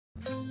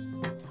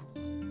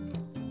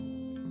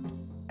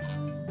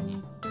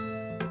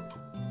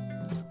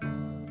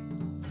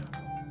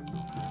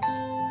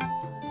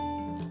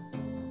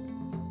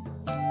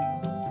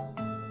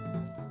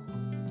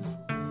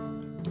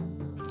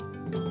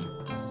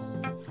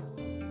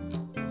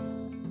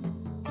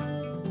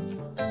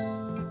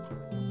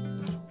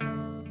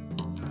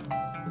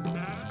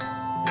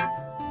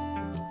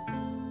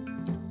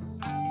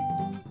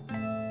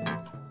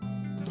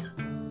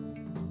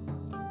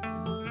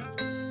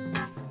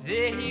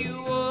There he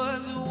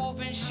was, a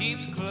wolf in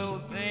sheep's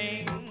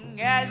clothing.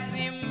 As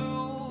he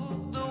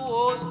moved, the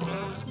walls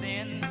closed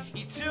in.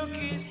 He took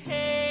his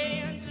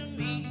hand to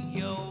meet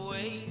your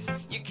ways.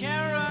 You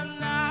can't run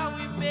now,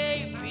 it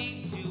may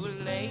be too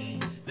late.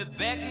 The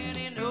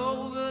beckoning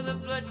over the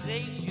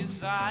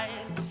flirtatious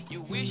eyes.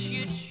 You wish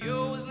you'd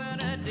chosen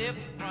a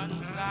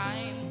different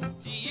sign.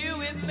 To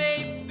you it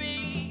may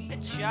be a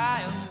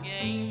child's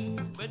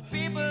game, but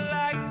people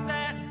like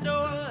that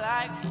don't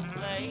like to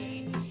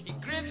play. He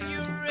grips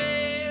your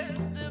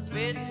wrist a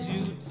bit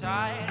too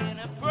tight, in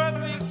a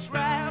perfect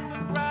trap, a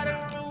cry to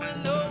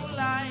ruin no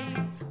life.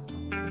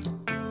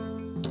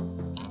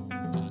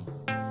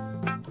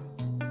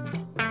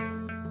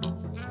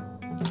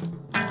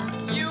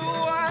 You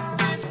want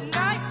this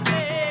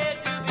nightmare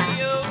to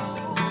be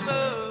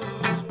over,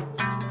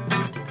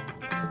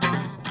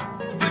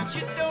 but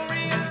you don't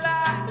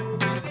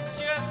realize it's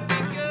just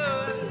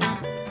begun.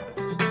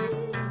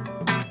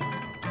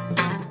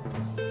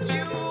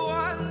 You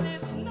want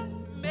this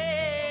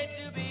nightmare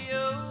to be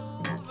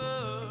over,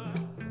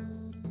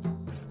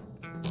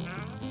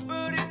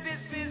 but if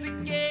this is a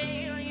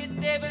game, you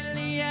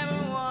definitely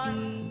haven't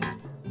won.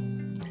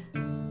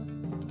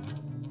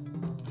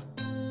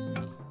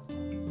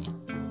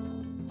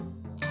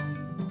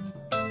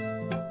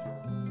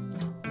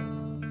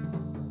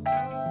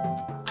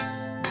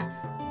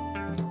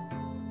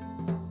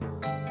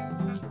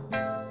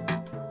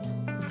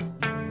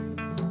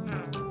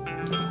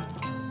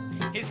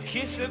 His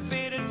kiss a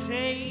bitter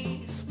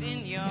taste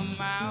in your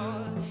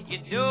mouth. You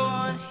don't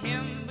want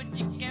him, but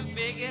you can't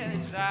figure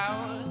this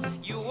out.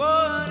 You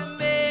want a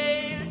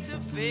man to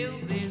fill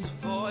this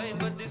void,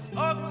 but this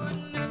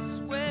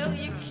awkwardness, well,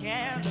 you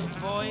can't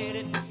avoid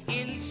it.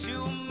 In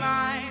two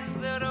minds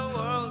that are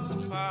worlds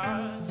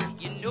apart,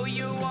 you know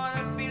you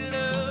wanna be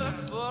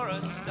loved for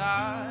a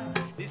start.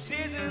 This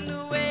isn't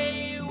the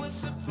way you were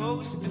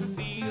supposed to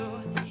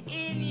feel.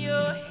 In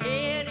your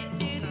head it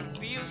didn't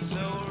feel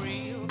so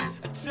real.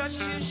 A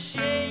touch of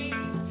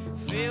shame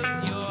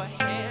fills your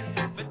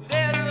head, but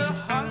there's a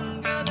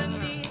hunger that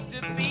needs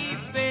to be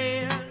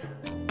fed.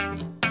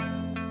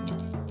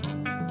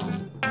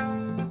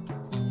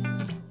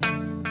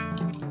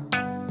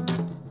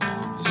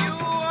 You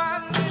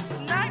want this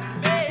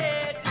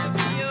nightmare to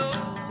be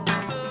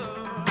over,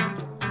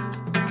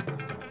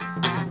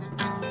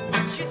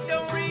 but you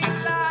don't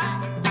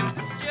realize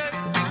it's just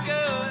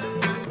begun.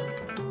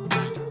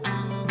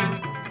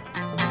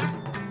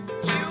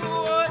 You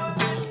want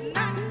this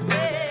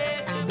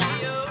nightmare to be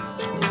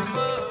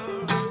over,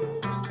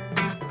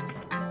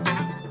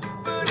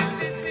 but if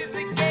this is a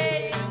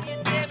game, you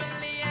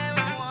definitely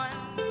haven't won.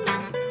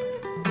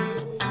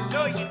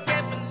 No, you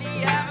definitely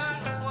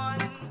haven't won.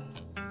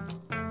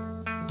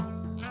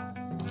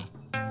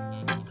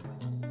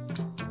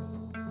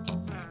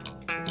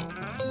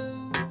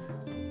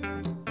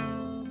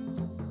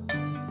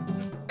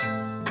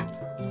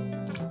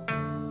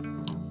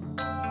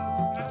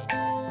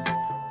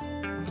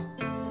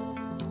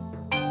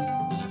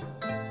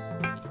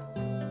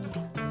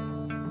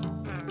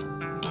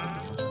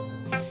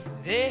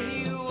 There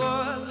he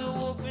was, a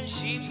wolf in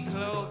sheep's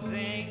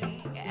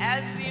clothing.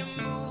 As he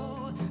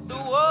moved, the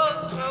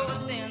walls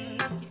closed in.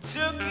 He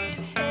took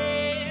his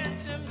hand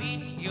to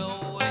meet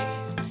your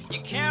ways.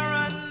 You can't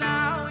run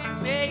now,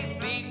 it may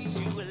be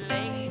too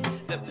late.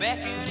 The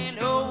beckoning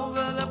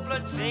over the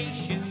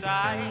flirtatious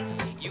eyes.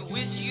 You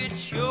wish you'd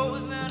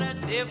chosen a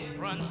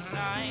different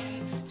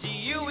sign. To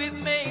you it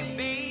may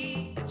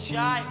be a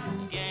child's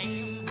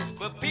game,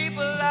 but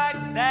people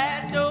like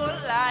that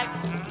don't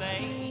like to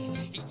play.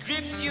 He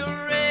grips your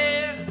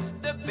wrist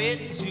a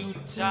bit too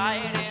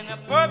tight, in a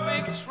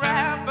perfect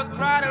trap, a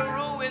cry to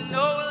ruin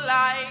no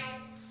life.